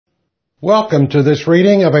Welcome to this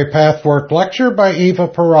reading of a Pathwork lecture by Eva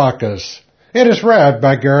Paracas. It is read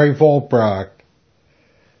by Gary Volbrock.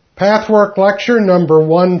 Pathwork lecture number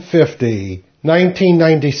 150,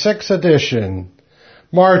 1996 edition,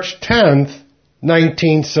 March 10th,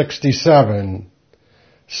 1967.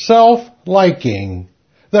 Self-liking,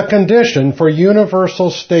 the condition for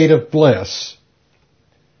universal state of bliss.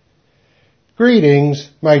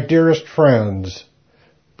 Greetings, my dearest friends.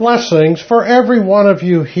 Blessings for every one of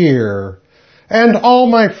you here, and all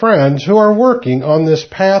my friends who are working on this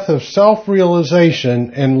path of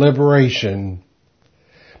self-realization and liberation.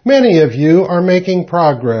 Many of you are making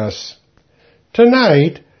progress.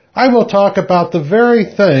 Tonight, I will talk about the very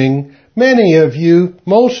thing many of you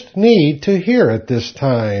most need to hear at this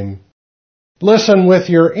time. Listen with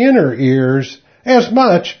your inner ears as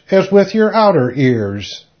much as with your outer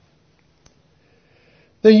ears.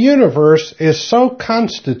 The universe is so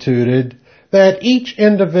constituted that each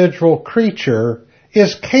individual creature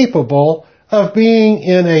is capable of being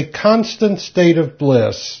in a constant state of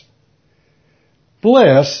bliss.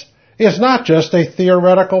 Bliss is not just a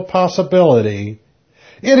theoretical possibility.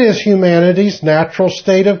 It is humanity's natural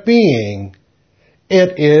state of being.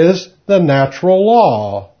 It is the natural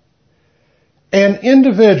law. An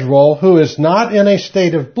individual who is not in a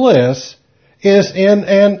state of bliss is in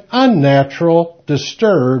an unnatural,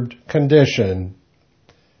 disturbed condition.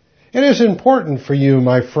 It is important for you,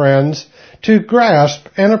 my friends, to grasp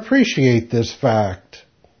and appreciate this fact.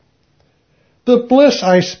 The bliss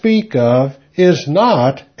I speak of is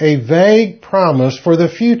not a vague promise for the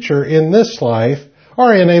future in this life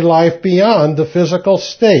or in a life beyond the physical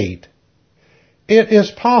state. It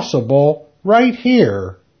is possible right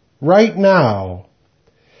here, right now.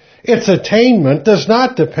 Its attainment does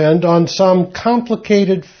not depend on some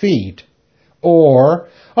complicated feat or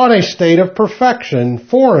on a state of perfection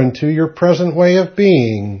foreign to your present way of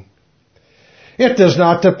being. It does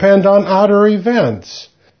not depend on outer events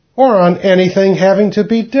or on anything having to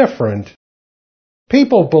be different.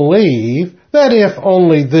 People believe that if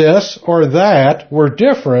only this or that were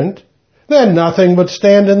different, then nothing would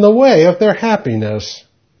stand in the way of their happiness.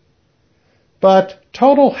 But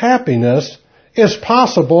total happiness is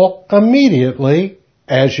possible immediately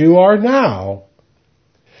as you are now.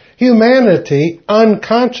 Humanity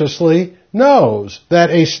unconsciously knows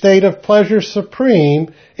that a state of pleasure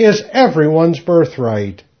supreme is everyone's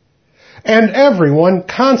birthright, and everyone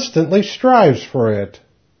constantly strives for it.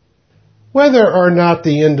 Whether or not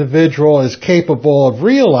the individual is capable of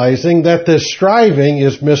realizing that this striving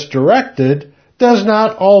is misdirected does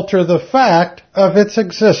not alter the fact of its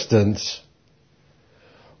existence.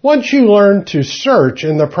 Once you learn to search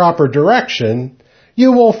in the proper direction,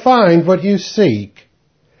 you will find what you seek.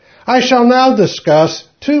 I shall now discuss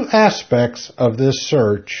two aspects of this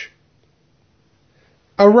search.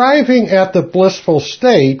 Arriving at the blissful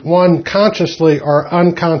state one consciously or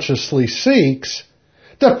unconsciously seeks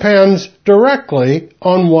depends directly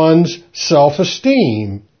on one's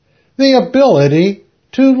self-esteem, the ability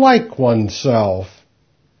to like oneself.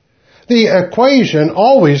 The equation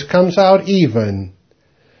always comes out even.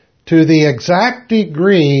 To the exact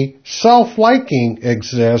degree self-liking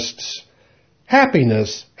exists,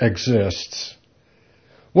 happiness exists.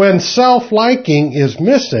 When self-liking is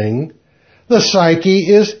missing, the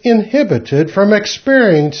psyche is inhibited from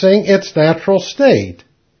experiencing its natural state.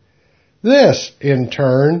 This, in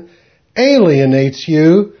turn, alienates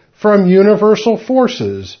you from universal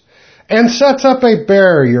forces and sets up a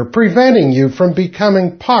barrier preventing you from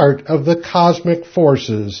becoming part of the cosmic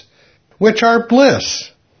forces, which are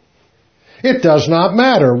bliss. It does not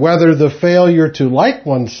matter whether the failure to like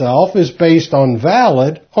oneself is based on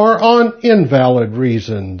valid or on invalid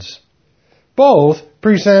reasons. Both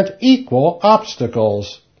present equal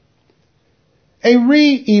obstacles. A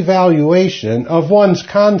re-evaluation of one's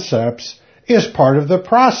concepts is part of the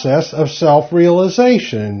process of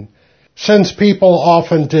self-realization, since people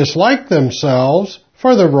often dislike themselves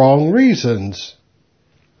for the wrong reasons.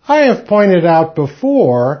 I have pointed out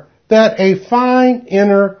before that a fine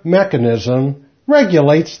inner mechanism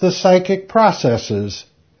regulates the psychic processes,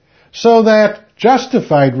 so that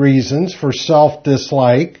justified reasons for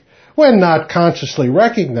self-dislike, when not consciously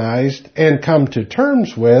recognized and come to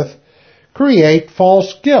terms with, create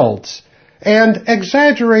false guilts and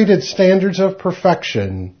exaggerated standards of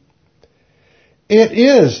perfection. It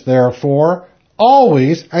is, therefore,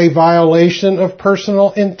 always a violation of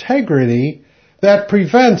personal integrity that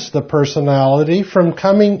prevents the personality from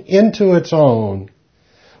coming into its own,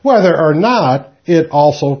 whether or not it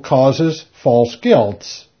also causes false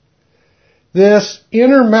guilts. This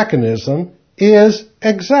inner mechanism is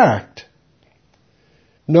exact.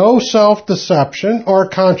 no self-deception or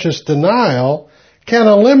conscious denial can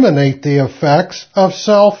eliminate the effects of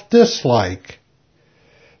self-dislike.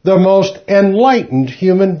 The most enlightened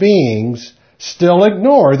human beings still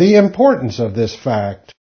ignore the importance of this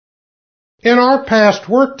fact. In our past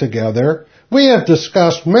work together, we have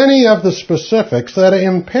discussed many of the specifics that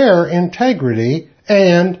impair integrity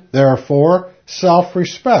and, therefore,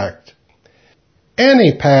 self-respect.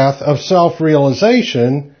 Any path of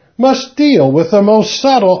self-realization must deal with the most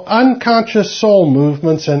subtle unconscious soul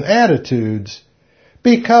movements and attitudes,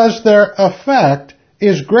 because their effect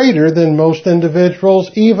is greater than most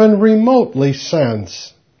individuals even remotely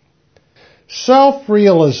sense.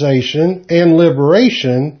 Self-realization and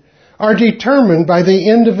liberation are determined by the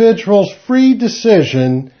individual's free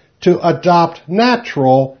decision to adopt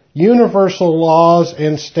natural, universal laws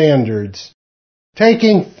and standards,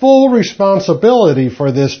 taking full responsibility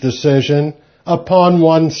for this decision upon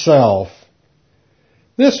oneself.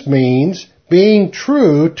 This means being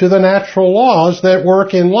true to the natural laws that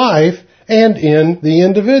work in life and in the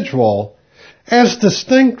individual, as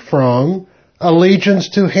distinct from allegiance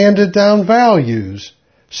to handed-down values,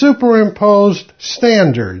 superimposed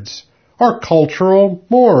standards, or cultural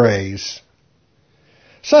mores.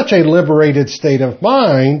 Such a liberated state of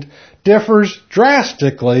mind differs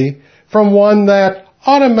drastically from one that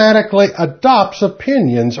automatically adopts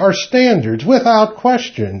opinions or standards without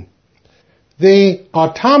question. The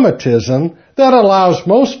automatism that allows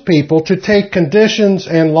most people to take conditions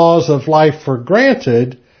and laws of life for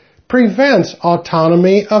granted prevents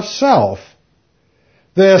autonomy of self.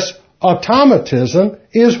 This automatism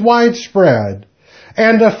is widespread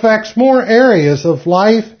and affects more areas of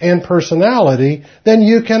life and personality than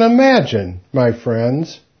you can imagine, my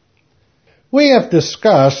friends. We have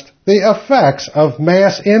discussed the effects of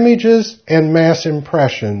mass images and mass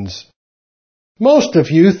impressions. Most of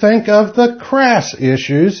you think of the crass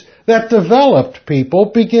issues that developed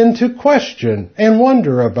people begin to question and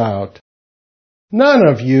wonder about. None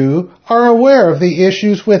of you are aware of the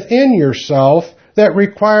issues within yourself that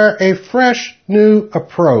require a fresh, new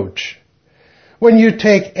approach. When you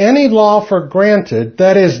take any law for granted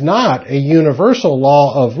that is not a universal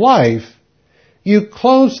law of life, you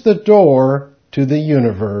close the door to the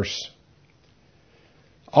universe.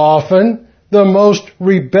 Often, the most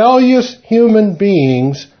rebellious human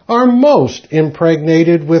beings are most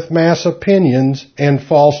impregnated with mass opinions and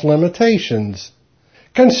false limitations,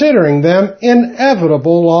 considering them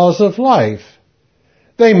inevitable laws of life.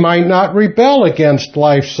 They might not rebel against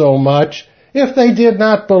life so much if they did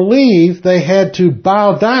not believe they had to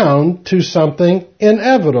bow down to something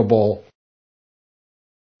inevitable.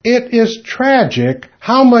 It is tragic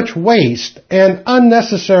how much waste and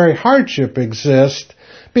unnecessary hardship exist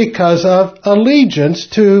because of allegiance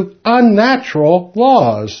to unnatural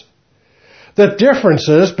laws. The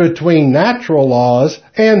differences between natural laws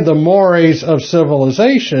and the mores of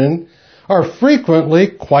civilization are frequently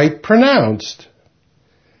quite pronounced.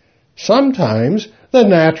 Sometimes the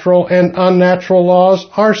natural and unnatural laws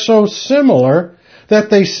are so similar that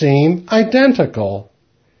they seem identical.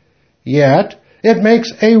 Yet, it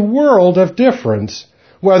makes a world of difference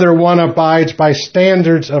whether one abides by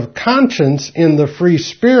standards of conscience in the free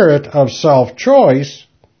spirit of self-choice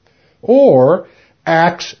or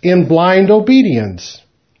acts in blind obedience.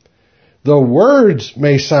 The words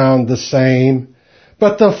may sound the same,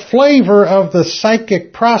 but the flavor of the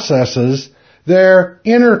psychic processes, their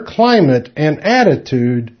inner climate and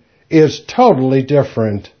attitude, is totally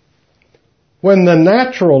different. When the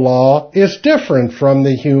natural law is different from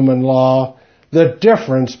the human law, the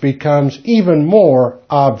difference becomes even more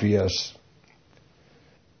obvious.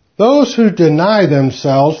 Those who deny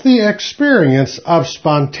themselves the experience of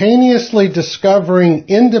spontaneously discovering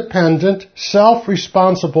independent,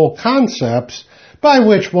 self-responsible concepts by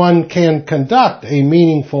which one can conduct a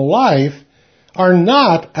meaningful life are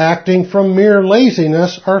not acting from mere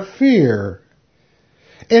laziness or fear.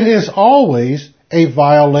 It is always a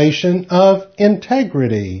violation of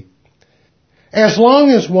integrity. As long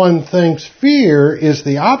as one thinks fear is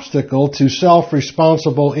the obstacle to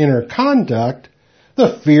self-responsible inner conduct,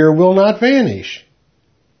 the fear will not vanish.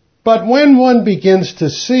 But when one begins to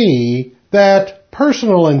see that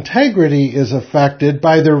personal integrity is affected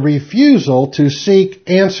by the refusal to seek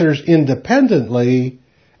answers independently,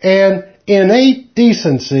 and innate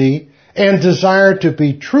decency and desire to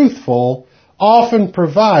be truthful often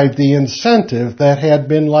provide the incentive that had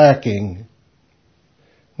been lacking.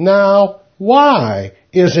 Now, why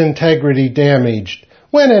is integrity damaged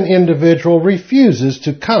when an individual refuses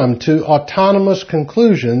to come to autonomous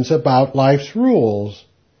conclusions about life's rules?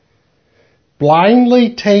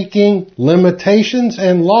 Blindly taking limitations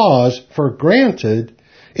and laws for granted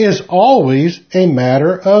is always a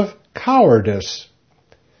matter of cowardice.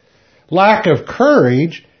 Lack of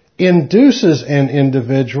courage induces an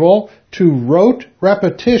individual to rote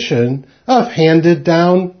repetition of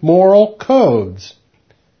handed-down moral codes.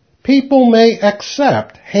 People may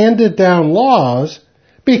accept handed-down laws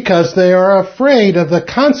because they are afraid of the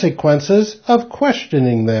consequences of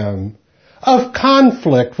questioning them, of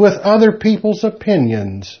conflict with other people's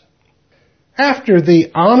opinions. After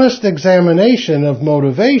the honest examination of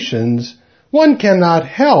motivations, one cannot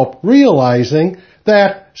help realizing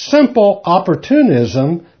that simple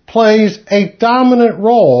opportunism plays a dominant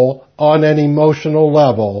role on an emotional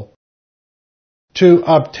level. To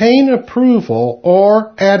obtain approval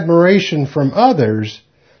or admiration from others,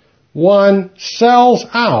 one sells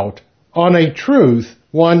out on a truth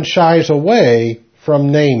one shies away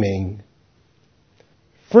from naming.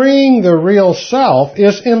 Freeing the real self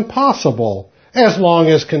is impossible as long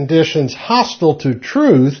as conditions hostile to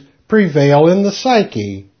truth prevail in the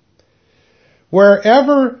psyche.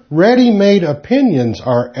 Wherever ready-made opinions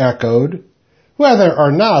are echoed, whether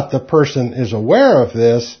or not the person is aware of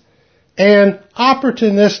this, an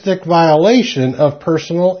opportunistic violation of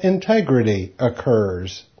personal integrity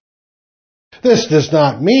occurs. This does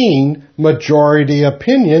not mean majority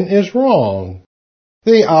opinion is wrong.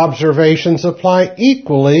 The observations apply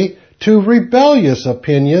equally to rebellious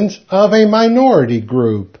opinions of a minority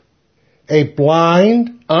group. A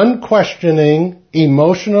blind, unquestioning,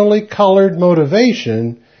 emotionally colored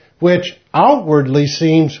motivation, which outwardly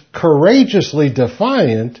seems courageously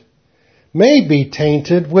defiant, may be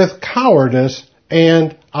tainted with cowardice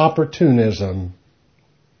and opportunism.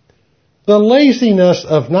 The laziness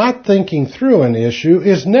of not thinking through an issue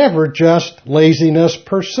is never just laziness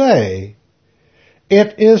per se.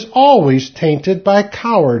 It is always tainted by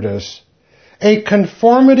cowardice, a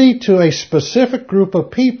conformity to a specific group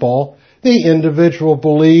of people the individual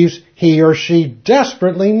believes he or she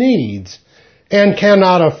desperately needs and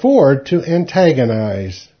cannot afford to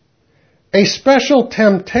antagonize. A special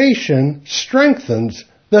temptation strengthens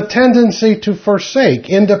the tendency to forsake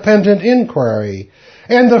independent inquiry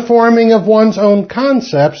and the forming of one's own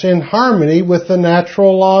concepts in harmony with the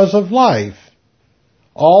natural laws of life.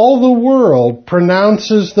 All the world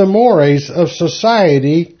pronounces the mores of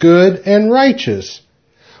society good and righteous,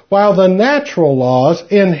 while the natural laws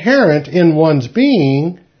inherent in one's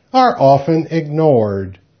being are often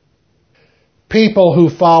ignored. People who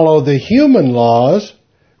follow the human laws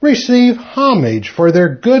receive homage for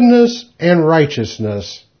their goodness and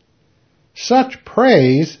righteousness. Such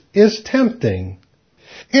praise is tempting.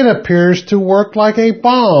 It appears to work like a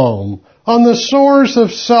balm on the sores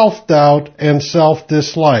of self-doubt and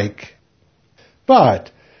self-dislike.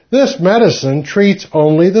 But this medicine treats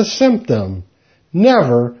only the symptom,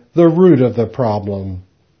 never the root of the problem.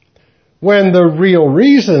 When the real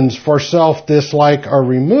reasons for self-dislike are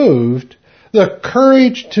removed, the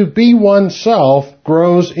courage to be oneself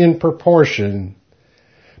grows in proportion.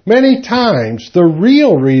 Many times, the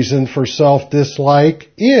real reason for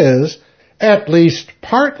self-dislike is, at least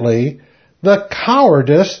partly, the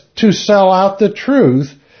cowardice to sell out the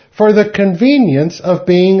truth for the convenience of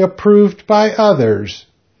being approved by others.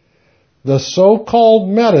 The so-called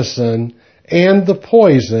medicine and the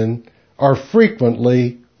poison are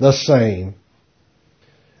frequently the same.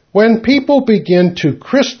 When people begin to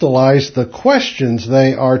crystallize the questions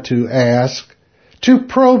they are to ask, to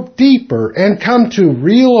probe deeper and come to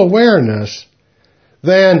real awareness,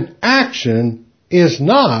 then action is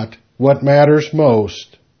not what matters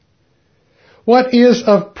most. What is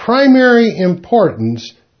of primary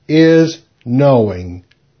importance is knowing.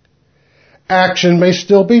 Action may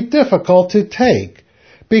still be difficult to take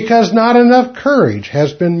because not enough courage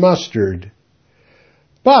has been mustered.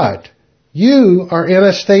 But you are in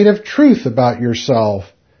a state of truth about yourself,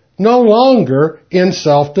 no longer in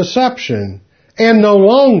self-deception, and no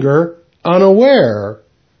longer unaware.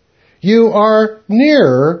 You are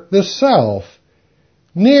nearer the self,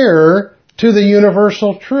 nearer to the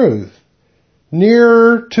universal truth,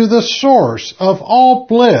 nearer to the source of all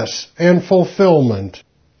bliss and fulfillment.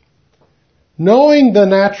 Knowing the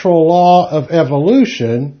natural law of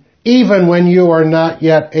evolution, even when you are not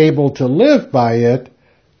yet able to live by it,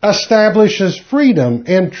 establishes freedom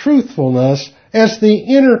and truthfulness as the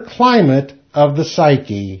inner climate of the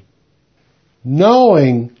psyche.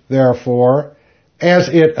 Knowing, therefore, as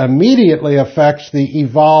it immediately affects the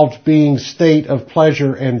evolved being's state of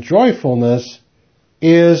pleasure and joyfulness,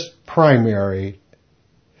 is primary.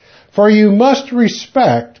 For you must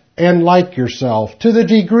respect and like yourself to the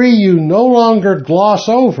degree you no longer gloss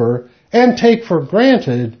over and take for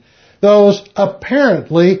granted those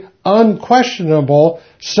apparently unquestionable,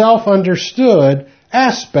 self-understood,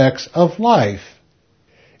 aspects of life.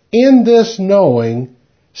 In this knowing,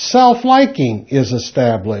 self-liking is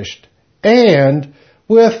established, and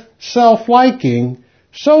with self-liking,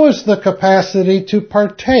 so is the capacity to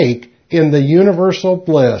partake in the universal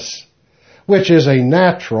bliss, which is a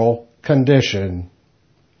natural condition.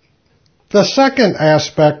 The second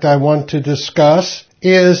aspect I want to discuss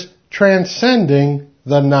is transcending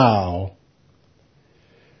the now.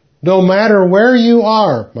 No matter where you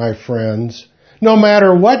are, my friends, no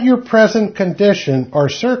matter what your present condition or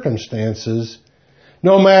circumstances,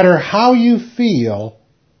 no matter how you feel,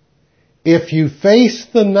 if you face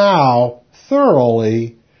the now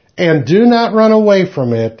thoroughly and do not run away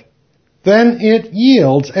from it, then it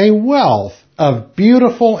yields a wealth of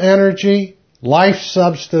beautiful energy, life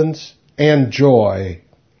substance, and joy.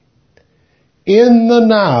 In the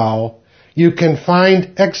now, you can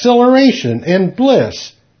find exhilaration and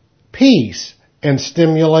bliss, peace and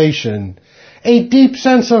stimulation, a deep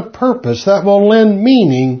sense of purpose that will lend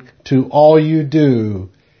meaning to all you do,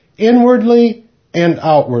 inwardly and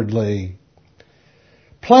outwardly.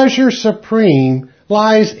 Pleasure supreme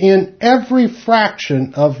lies in every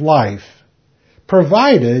fraction of life,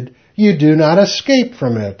 provided you do not escape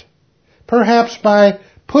from it, perhaps by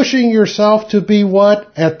pushing yourself to be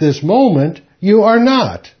what, at this moment, you are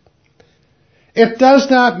not. It does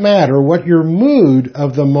not matter what your mood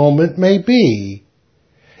of the moment may be.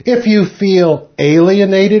 If you feel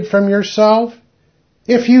alienated from yourself,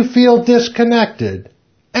 if you feel disconnected,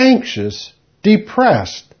 anxious,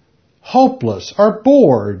 depressed, hopeless, or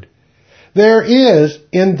bored, there is,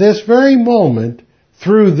 in this very moment,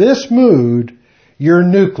 through this mood, your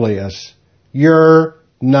nucleus, your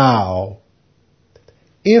now.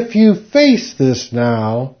 If you face this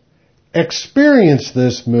now, experience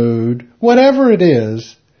this mood, whatever it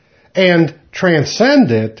is, and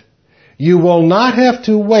transcend it, you will not have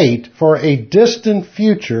to wait for a distant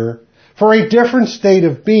future, for a different state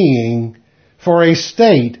of being, for a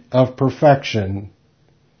state of perfection.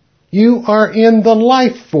 You are in the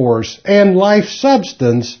life force and life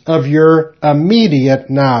substance of your immediate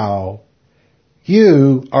now.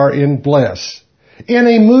 You are in bliss, in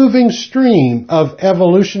a moving stream of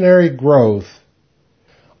evolutionary growth.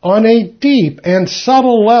 On a deep and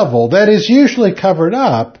subtle level that is usually covered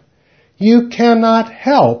up, you cannot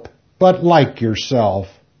help but like yourself.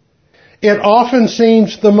 It often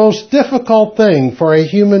seems the most difficult thing for a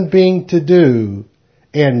human being to do,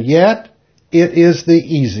 and yet it is the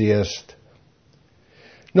easiest.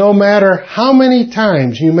 No matter how many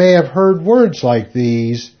times you may have heard words like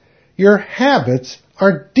these, your habits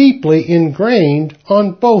are deeply ingrained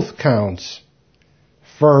on both counts.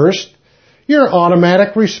 First, your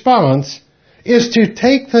automatic response is to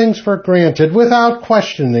take things for granted without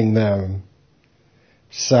questioning them.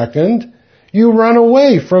 Second, you run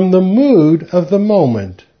away from the mood of the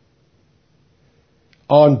moment.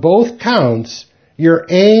 On both counts, your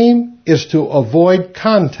aim is to avoid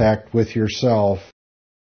contact with yourself.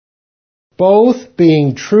 Both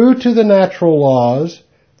being true to the natural laws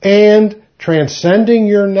and transcending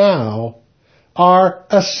your now are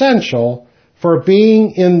essential for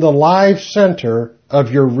being in the live center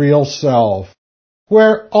of your real self,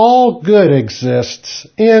 where all good exists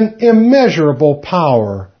in immeasurable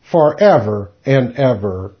power forever and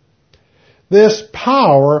ever. This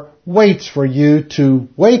power waits for you to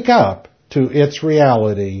wake up to its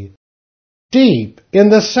reality. Deep in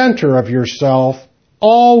the center of yourself,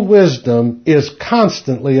 all wisdom is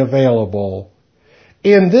constantly available.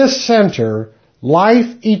 In this center,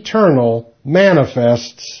 life eternal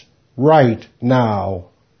manifests right now.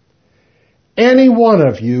 Any one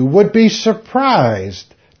of you would be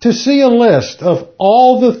surprised to see a list of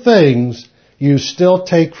all the things you still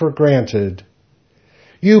take for granted.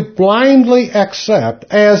 You blindly accept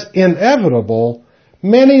as inevitable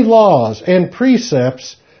many laws and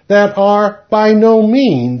precepts that are by no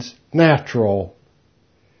means natural.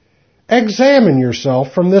 Examine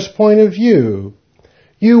yourself from this point of view.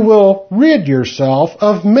 You will rid yourself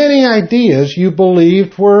of many ideas you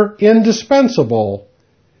believed were indispensable.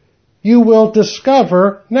 You will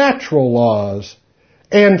discover natural laws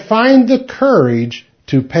and find the courage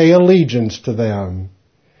to pay allegiance to them.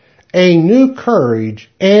 A new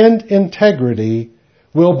courage and integrity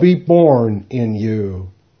will be born in you.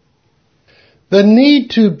 The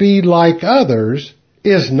need to be like others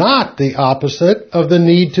is not the opposite of the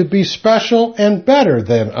need to be special and better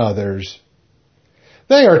than others.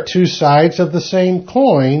 They are two sides of the same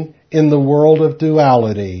coin in the world of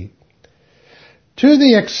duality. To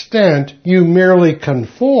the extent you merely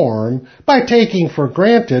conform by taking for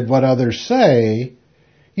granted what others say,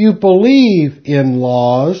 you believe in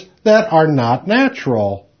laws that are not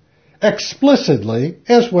natural, explicitly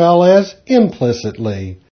as well as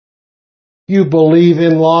implicitly. You believe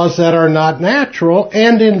in laws that are not natural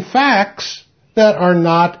and in facts that are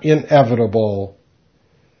not inevitable.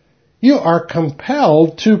 You are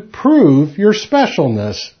compelled to prove your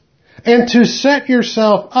specialness and to set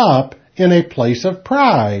yourself up in a place of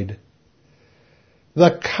pride.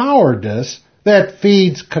 The cowardice that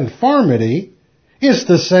feeds conformity is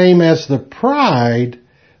the same as the pride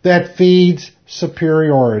that feeds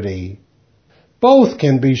superiority. Both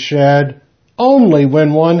can be shed only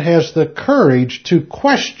when one has the courage to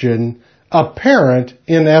question apparent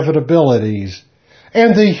inevitabilities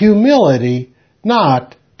and the humility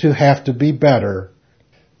not to have to be better.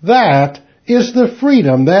 That is the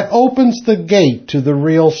freedom that opens the gate to the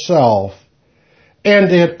real self,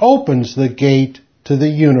 and it opens the gate to the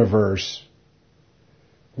universe.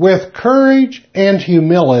 With courage and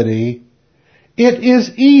humility, it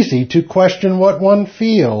is easy to question what one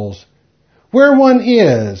feels, where one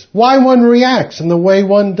is, why one reacts in the way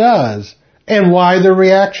one does, and why the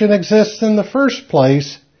reaction exists in the first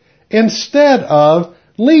place, instead of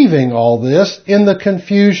leaving all this in the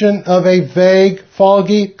confusion of a vague,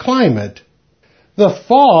 foggy climate. The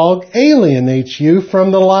fog alienates you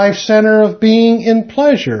from the life center of being in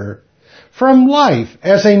pleasure, from life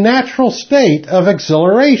as a natural state of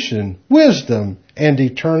exhilaration, wisdom, and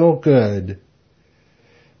eternal good.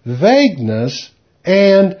 Vagueness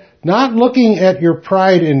and not looking at your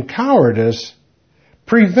pride and cowardice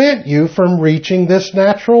prevent you from reaching this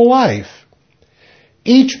natural life.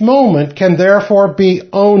 Each moment can therefore be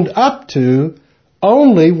owned up to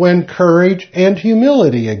only when courage and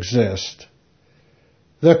humility exist.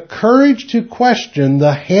 The courage to question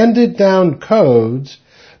the handed-down codes,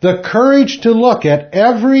 the courage to look at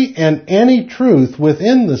every and any truth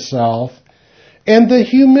within the self, and the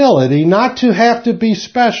humility not to have to be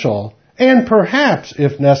special, and perhaps,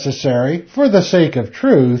 if necessary, for the sake of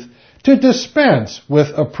truth, to dispense with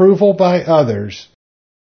approval by others.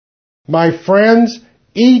 My friends,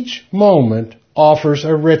 each moment offers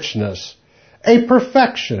a richness, a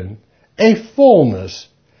perfection, a fullness,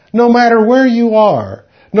 no matter where you are,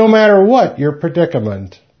 no matter what your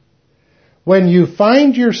predicament. When you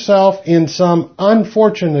find yourself in some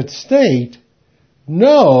unfortunate state,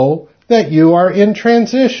 know that you are in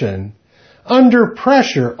transition, under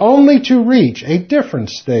pressure only to reach a different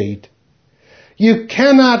state. You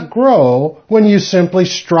cannot grow when you simply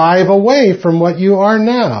strive away from what you are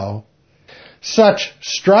now. Such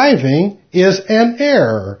striving is an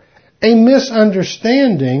error, a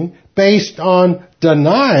misunderstanding based on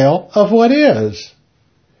denial of what is.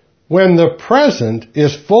 When the present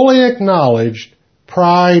is fully acknowledged,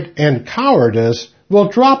 pride and cowardice will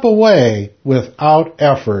drop away without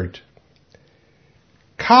effort.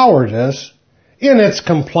 Cowardice, in its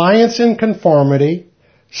compliance and conformity,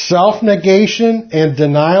 self-negation and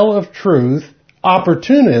denial of truth,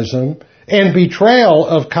 opportunism, and betrayal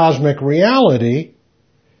of cosmic reality,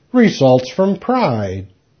 results from pride.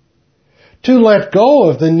 To let go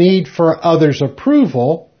of the need for others'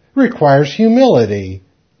 approval requires humility.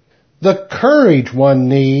 The courage one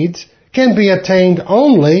needs can be attained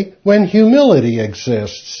only when humility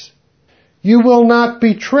exists. You will not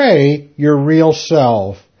betray your real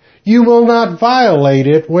self. You will not violate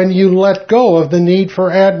it when you let go of the need for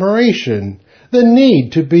admiration, the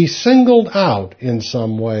need to be singled out in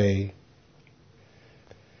some way.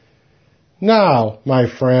 Now, my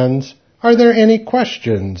friends, are there any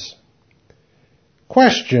questions?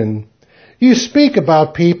 Question: you speak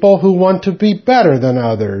about people who want to be better than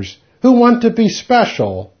others, who want to be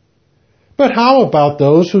special. But how about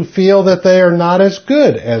those who feel that they are not as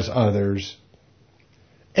good as others?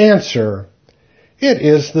 Answer: it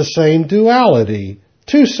is the same duality,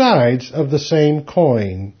 two sides of the same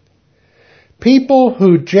coin. People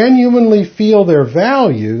who genuinely feel their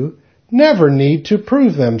value never need to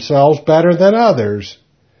prove themselves better than others.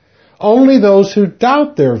 Only those who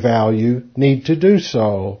doubt their value need to do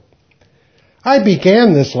so. I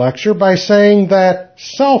began this lecture by saying that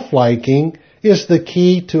self-liking is the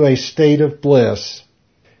key to a state of bliss.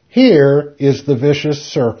 Here is the vicious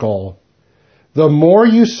circle. The more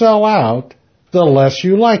you sell out, the less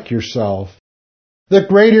you like yourself. The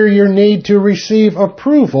greater your need to receive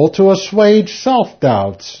approval to assuage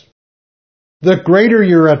self-doubts. The greater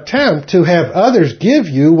your attempt to have others give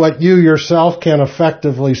you what you yourself can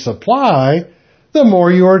effectively supply, the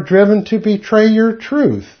more you are driven to betray your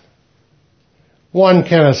truth. One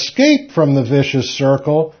can escape from the vicious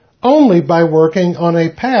circle only by working on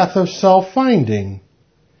a path of self-finding.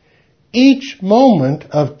 Each moment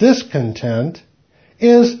of discontent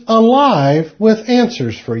is alive with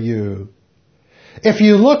answers for you. If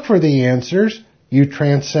you look for the answers, you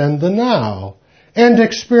transcend the now and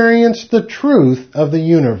experience the truth of the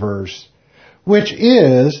universe, which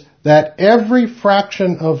is that every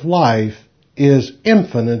fraction of life is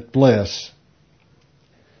infinite bliss.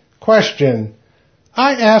 Question: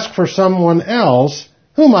 I ask for someone else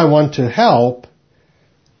whom I want to help.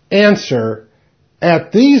 Answer: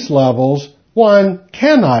 at these levels, one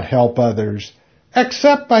cannot help others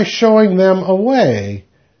except by showing them a way,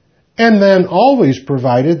 and then always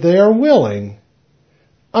provided they are willing.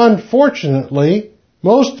 Unfortunately,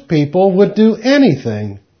 most people would do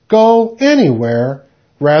anything, go anywhere,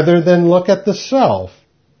 rather than look at the self.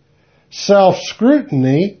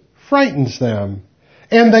 Self-scrutiny frightens them,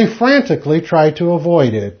 and they frantically try to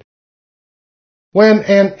avoid it. When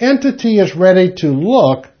an entity is ready to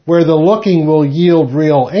look where the looking will yield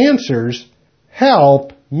real answers,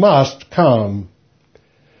 help must come.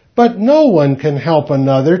 But no one can help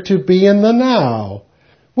another to be in the now,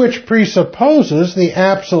 which presupposes the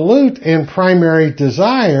absolute and primary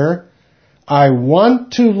desire, I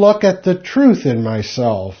want to look at the truth in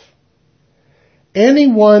myself.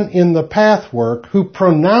 Anyone in the pathwork who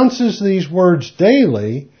pronounces these words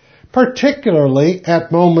daily, particularly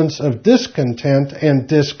at moments of discontent and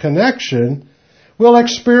disconnection, will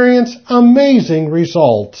experience amazing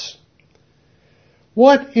results.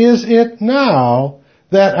 What is it now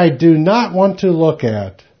that I do not want to look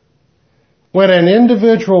at? When an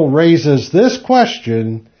individual raises this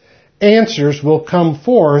question, answers will come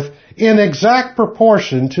forth in exact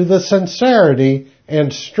proportion to the sincerity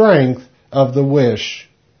and strength of the wish.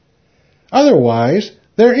 Otherwise,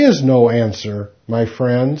 there is no answer, my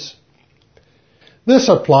friends. This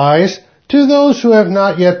applies to those who have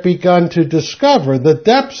not yet begun to discover the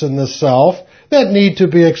depths in the self that need to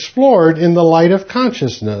be explored in the light of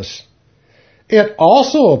consciousness. It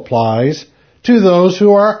also applies to those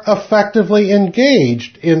who are effectively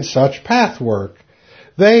engaged in such pathwork.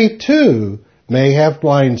 They, too, may have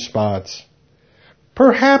blind spots.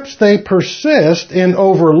 Perhaps they persist in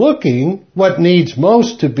overlooking what needs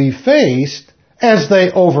most to be faced as they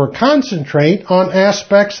over-concentrate on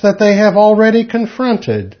aspects that they have already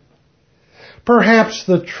confronted. Perhaps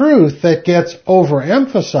the truth that gets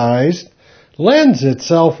overemphasized lends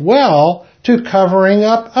itself well to covering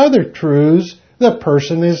up other truths the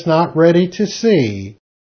person is not ready to see.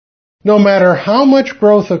 No matter how much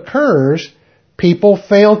growth occurs, people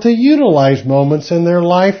fail to utilize moments in their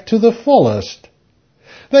life to the fullest.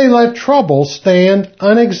 They let trouble stand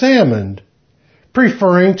unexamined,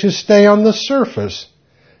 preferring to stay on the surface,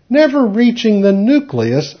 never reaching the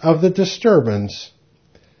nucleus of the disturbance.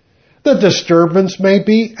 The disturbance may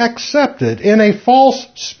be accepted in a false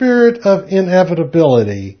spirit of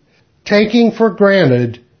inevitability, taking for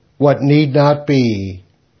granted what need not be.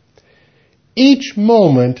 Each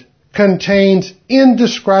moment contains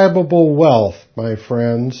indescribable wealth, my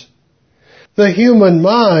friends. The human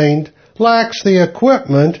mind lacks the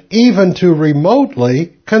equipment even to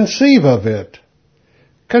remotely conceive of it.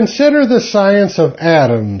 Consider the science of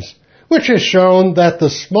atoms, which has shown that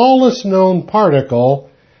the smallest known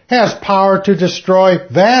particle has power to destroy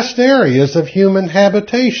vast areas of human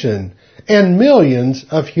habitation and millions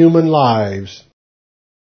of human lives.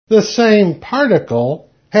 The same particle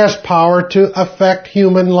has power to affect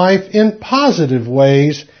human life in positive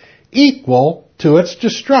ways equal to its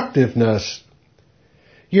destructiveness.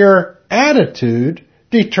 Your attitude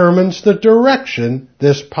determines the direction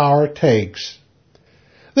this power takes.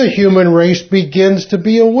 The human race begins to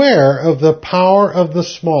be aware of the power of the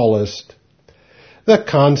smallest. The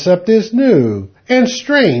concept is new and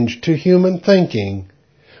strange to human thinking,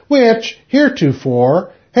 which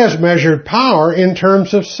heretofore has measured power in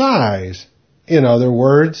terms of size. In other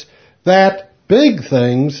words, that big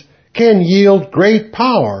things can yield great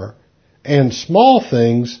power, and small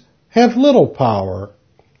things have little power.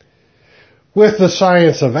 With the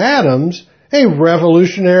science of atoms, a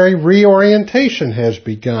revolutionary reorientation has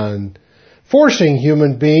begun, forcing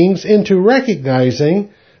human beings into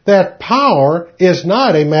recognizing that power is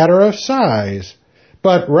not a matter of size,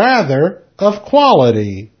 but rather of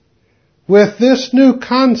quality. With this new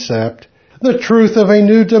concept, the truth of a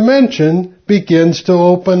new dimension begins to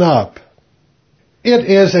open up. It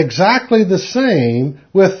is exactly the same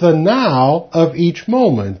with the now of each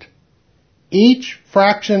moment. Each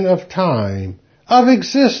fraction of time, of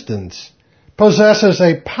existence, possesses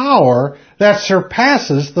a power that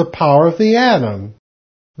surpasses the power of the atom.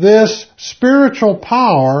 This spiritual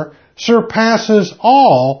power surpasses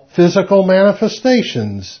all physical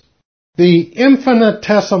manifestations. The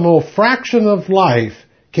infinitesimal fraction of life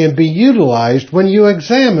can be utilized when you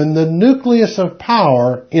examine the nucleus of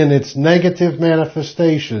power in its negative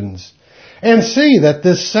manifestations and see that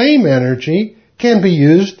this same energy can be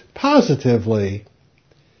used positively.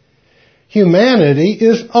 Humanity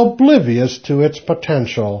is oblivious to its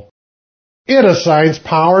potential. It assigns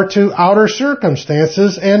power to outer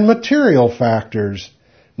circumstances and material factors,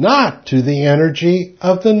 not to the energy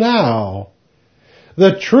of the now.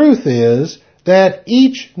 The truth is that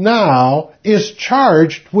each now is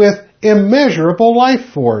charged with immeasurable life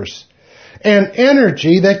force, an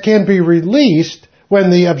energy that can be released when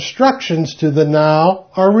the obstructions to the now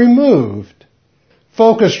are removed.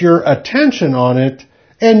 Focus your attention on it,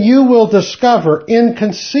 and you will discover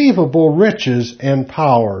inconceivable riches and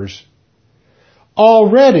powers.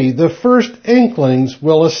 Already the first inklings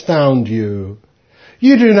will astound you.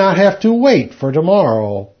 You do not have to wait for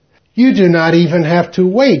tomorrow. You do not even have to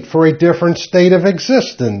wait for a different state of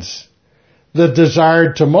existence. The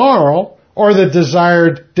desired tomorrow, or the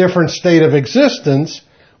desired different state of existence,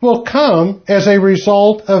 will come as a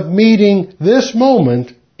result of meeting this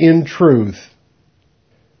moment in truth.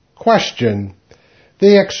 Question.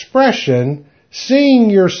 The expression, seeing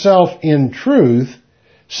yourself in truth,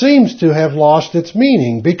 seems to have lost its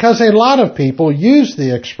meaning because a lot of people use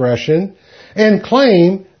the expression and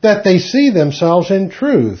claim that they see themselves in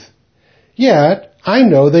truth. Yet, I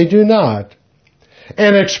know they do not.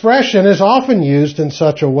 An expression is often used in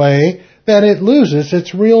such a way that it loses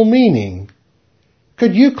its real meaning.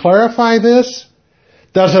 Could you clarify this?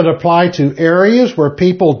 Does it apply to areas where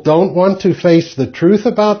people don't want to face the truth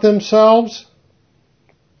about themselves?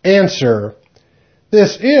 Answer.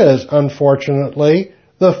 This is, unfortunately,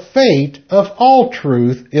 the fate of all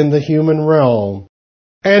truth in the human realm,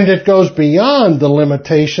 and it goes beyond the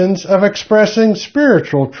limitations of expressing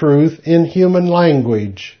spiritual truth in human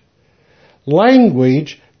language.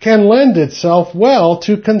 Language can lend itself well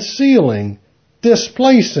to concealing,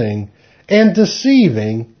 displacing, and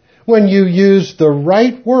deceiving when you use the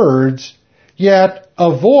right words, yet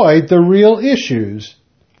avoid the real issues.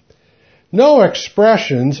 No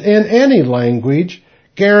expressions in any language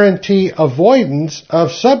guarantee avoidance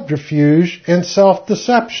of subterfuge and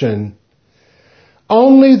self-deception.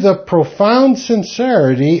 Only the profound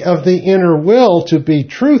sincerity of the inner will to be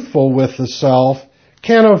truthful with the self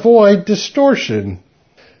can avoid distortion.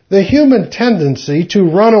 The human tendency to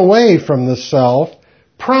run away from the self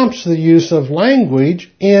prompts the use of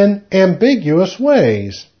language in ambiguous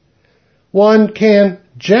ways. One can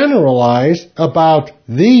generalize about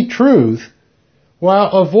the truth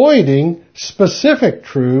while avoiding specific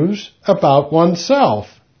truths about oneself.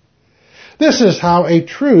 This is how a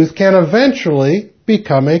truth can eventually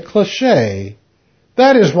become a cliché.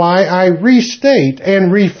 That is why I restate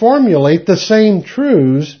and reformulate the same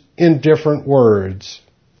truths in different words.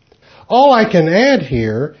 All I can add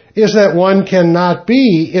here is that one cannot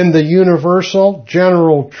be in the universal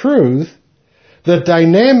general truth, the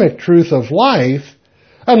dynamic truth of life,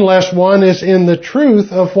 unless one is in the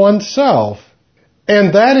truth of oneself.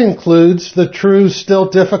 And that includes the truths still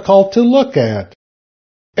difficult to look at.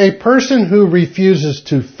 A person who refuses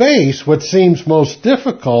to face what seems most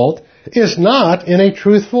difficult is not in a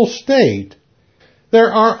truthful state.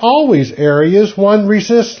 There are always areas one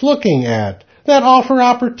resists looking at that offer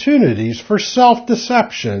opportunities for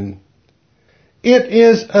self-deception. It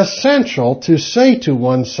is essential to say to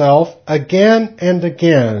oneself again and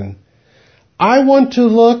again, I want to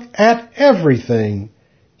look at everything,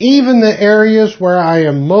 even the areas where I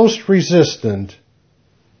am most resistant.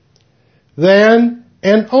 Then,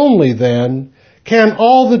 and only then, can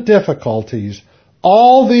all the difficulties,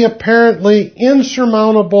 all the apparently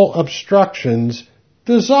insurmountable obstructions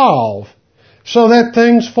dissolve, so that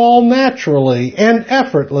things fall naturally and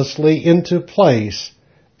effortlessly into place,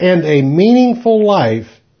 and a meaningful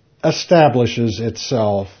life establishes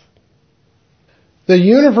itself. The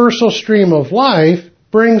universal stream of life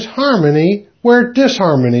brings harmony where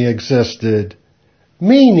disharmony existed,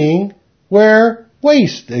 meaning where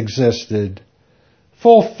waste existed,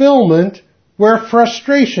 fulfillment where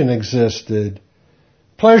frustration existed,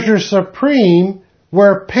 pleasure supreme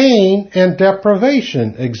where pain and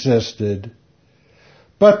deprivation existed.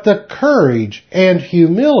 But the courage and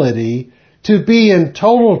humility to be in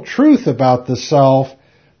total truth about the self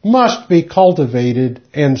must be cultivated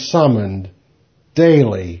and summoned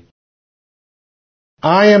daily.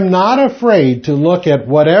 I am not afraid to look at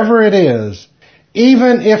whatever it is,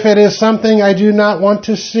 even if it is something I do not want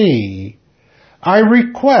to see. I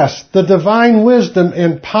request the divine wisdom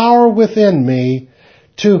and power within me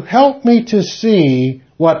to help me to see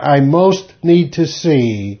what I most need to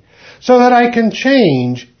see, so that I can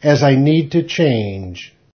change as I need to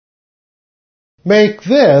change. Make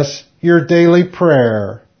this your daily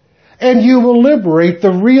prayer, and you will liberate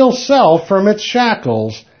the real self from its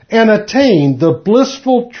shackles and attain the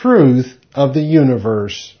blissful truth of the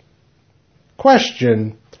universe.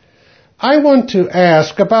 Question: I want to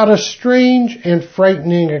ask about a strange and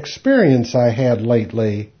frightening experience I had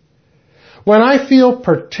lately. When I feel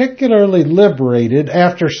particularly liberated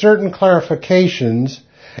after certain clarifications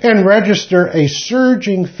and register a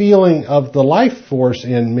surging feeling of the life force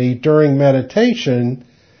in me during meditation,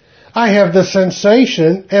 I have the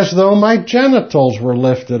sensation as though my genitals were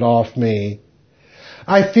lifted off me.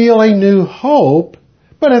 I feel a new hope,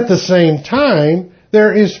 but at the same time,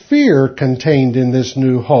 there is fear contained in this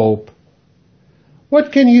new hope.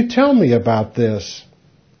 What can you tell me about this?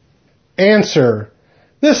 Answer: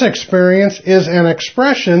 this experience is an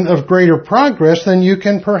expression of greater progress than you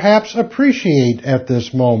can perhaps appreciate at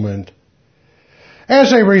this moment.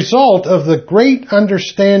 As a result of the great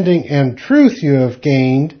understanding and truth you have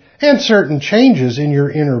gained and certain changes in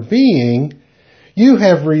your inner being, you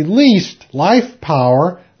have released life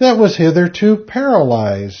power that was hitherto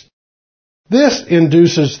paralyzed. This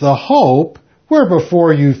induces the hope, where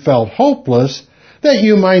before you felt hopeless, that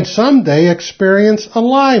you might someday experience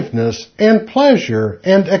aliveness and pleasure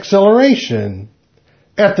and exhilaration.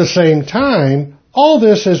 At the same time, all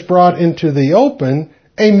this has brought into the open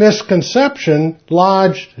a misconception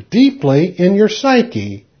lodged deeply in your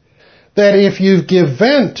psyche, that if you give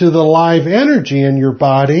vent to the live energy in your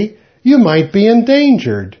body, you might be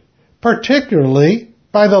endangered, particularly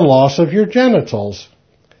by the loss of your genitals.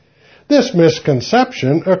 This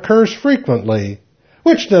misconception occurs frequently,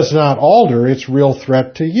 which does not alter its real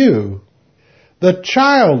threat to you. The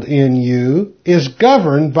child in you is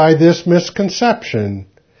governed by this misconception,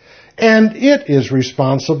 and it is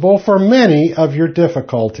responsible for many of your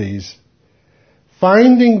difficulties.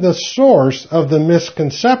 Finding the source of the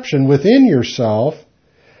misconception within yourself,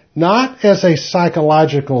 not as a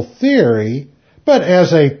psychological theory, but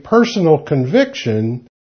as a personal conviction,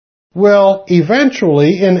 will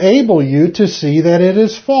eventually enable you to see that it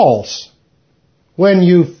is false. When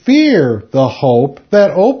you fear the hope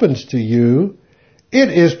that opens to you, it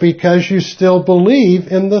is because you still believe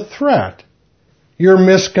in the threat. Your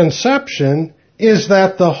misconception is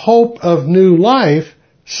that the hope of new life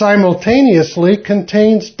simultaneously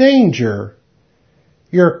contains danger.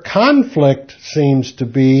 Your conflict seems to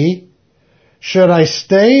be, should I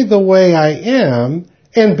stay the way I am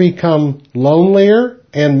and become lonelier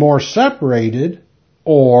and more separated,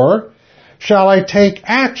 or shall I take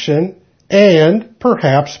action and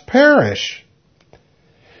perhaps perish?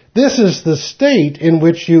 This is the state in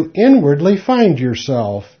which you inwardly find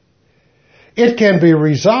yourself. It can be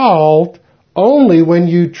resolved only when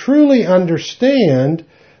you truly understand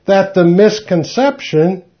that the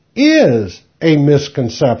misconception is a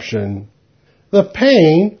misconception. The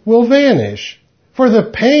pain will vanish, for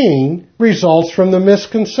the pain results from the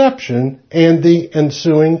misconception and the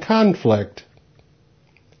ensuing conflict.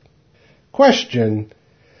 Question: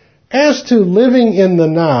 as to living in the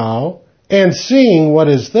now and seeing what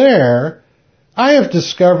is there, I have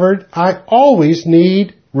discovered I always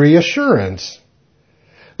need reassurance.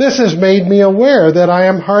 This has made me aware that I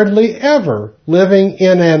am hardly ever living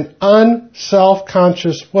in an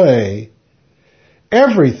unself-conscious way.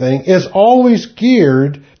 Everything is always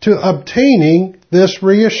geared to obtaining this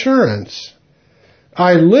reassurance.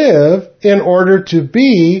 I live in order to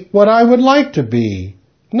be what I would like to be,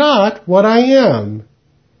 not what I am.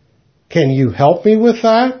 Can you help me with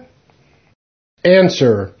that?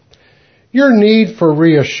 Answer: your need for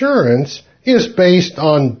reassurance is based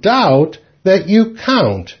on doubt that you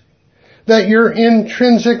count, that your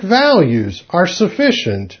intrinsic values are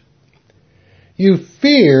sufficient. You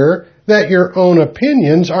fear that your own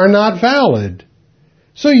opinions are not valid,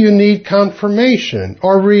 so you need confirmation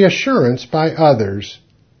or reassurance by others.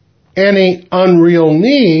 Any unreal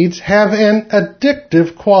needs have an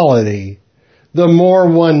addictive quality. The more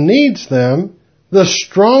one needs them, the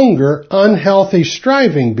stronger unhealthy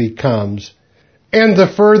striving becomes, and the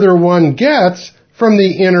further one gets from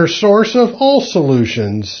the inner source of all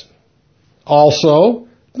solutions. Also,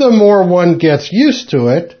 the more one gets used to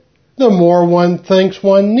it, the more one thinks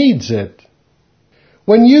one needs it.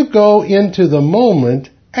 When you go into the moment,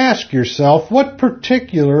 ask yourself what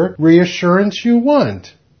particular reassurance you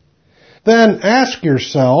want. Then ask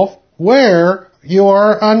yourself where you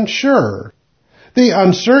are unsure. The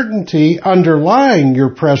uncertainty underlying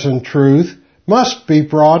your present truth must be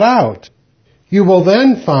brought out. You will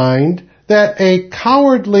then find that a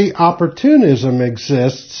cowardly opportunism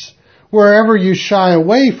exists wherever you shy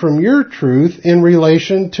away from your truth in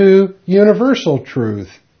relation to universal truth.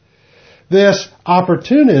 This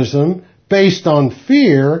opportunism, based on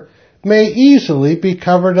fear, may easily be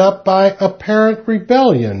covered up by apparent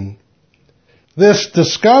rebellion. This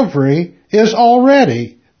discovery is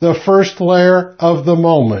already the first layer of the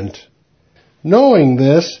moment. Knowing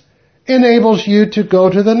this enables you to go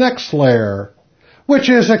to the next layer, which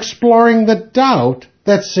is exploring the doubt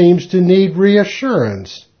that seems to need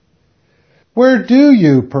reassurance. Where do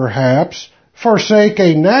you, perhaps, forsake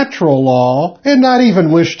a natural law and not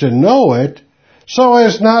even wish to know it, so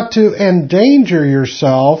as not to endanger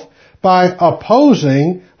yourself by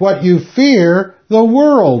opposing what you fear the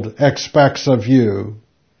world expects of you?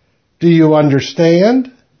 Do you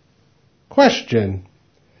understand? Question.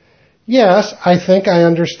 Yes, I think I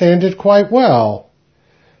understand it quite well.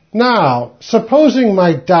 Now, supposing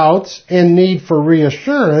my doubts and need for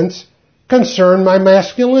reassurance concern my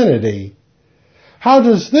masculinity, how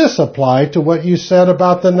does this apply to what you said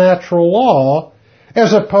about the natural law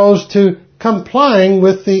as opposed to complying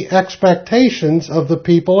with the expectations of the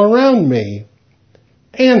people around me?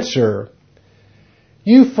 Answer.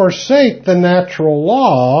 You forsake the natural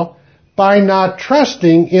law by not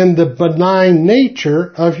trusting in the benign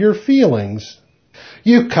nature of your feelings.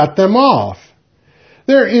 You cut them off.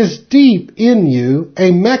 There is deep in you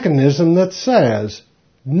a mechanism that says,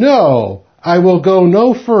 "No, I will go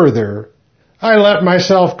no further. I let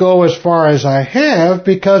myself go as far as I have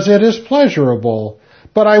because it is pleasurable,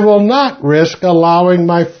 but I will not risk allowing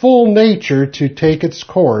my full nature to take its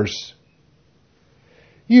course."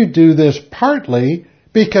 You do this partly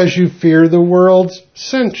because you fear the world's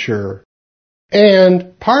censure,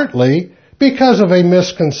 and partly because of a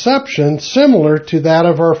misconception similar to that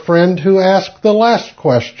of our friend who asked the last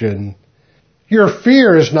question. Your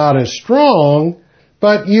fear is not as strong,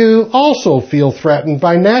 but you also feel threatened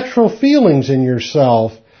by natural feelings in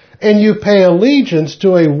yourself, and you pay allegiance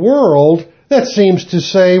to a world that seems to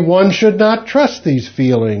say one should not trust these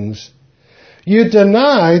feelings. You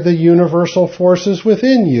deny the universal forces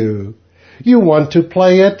within you. You want to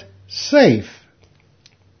play it safe.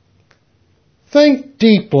 Think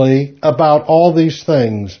deeply about all these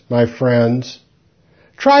things, my friends.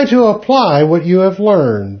 Try to apply what you have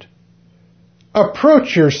learned.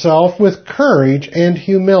 Approach yourself with courage and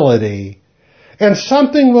humility, and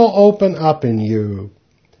something will open up in you.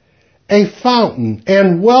 A fountain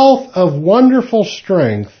and wealth of wonderful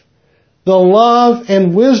strength, the love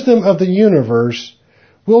and wisdom of the universe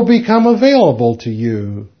will become available to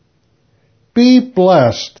you. Be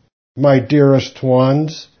blessed, my dearest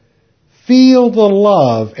ones. Feel the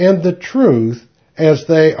love and the truth as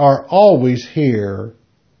they are always here.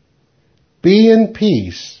 Be in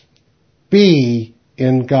peace. Be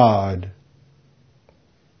in God.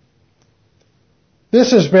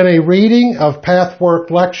 This has been a reading of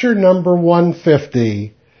Pathwork Lecture number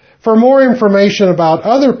 150. For more information about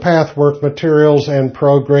other Pathwork materials and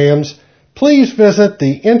programs, please visit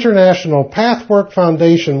the International Pathwork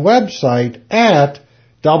Foundation website at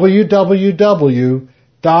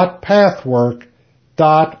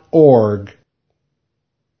www.pathwork.org.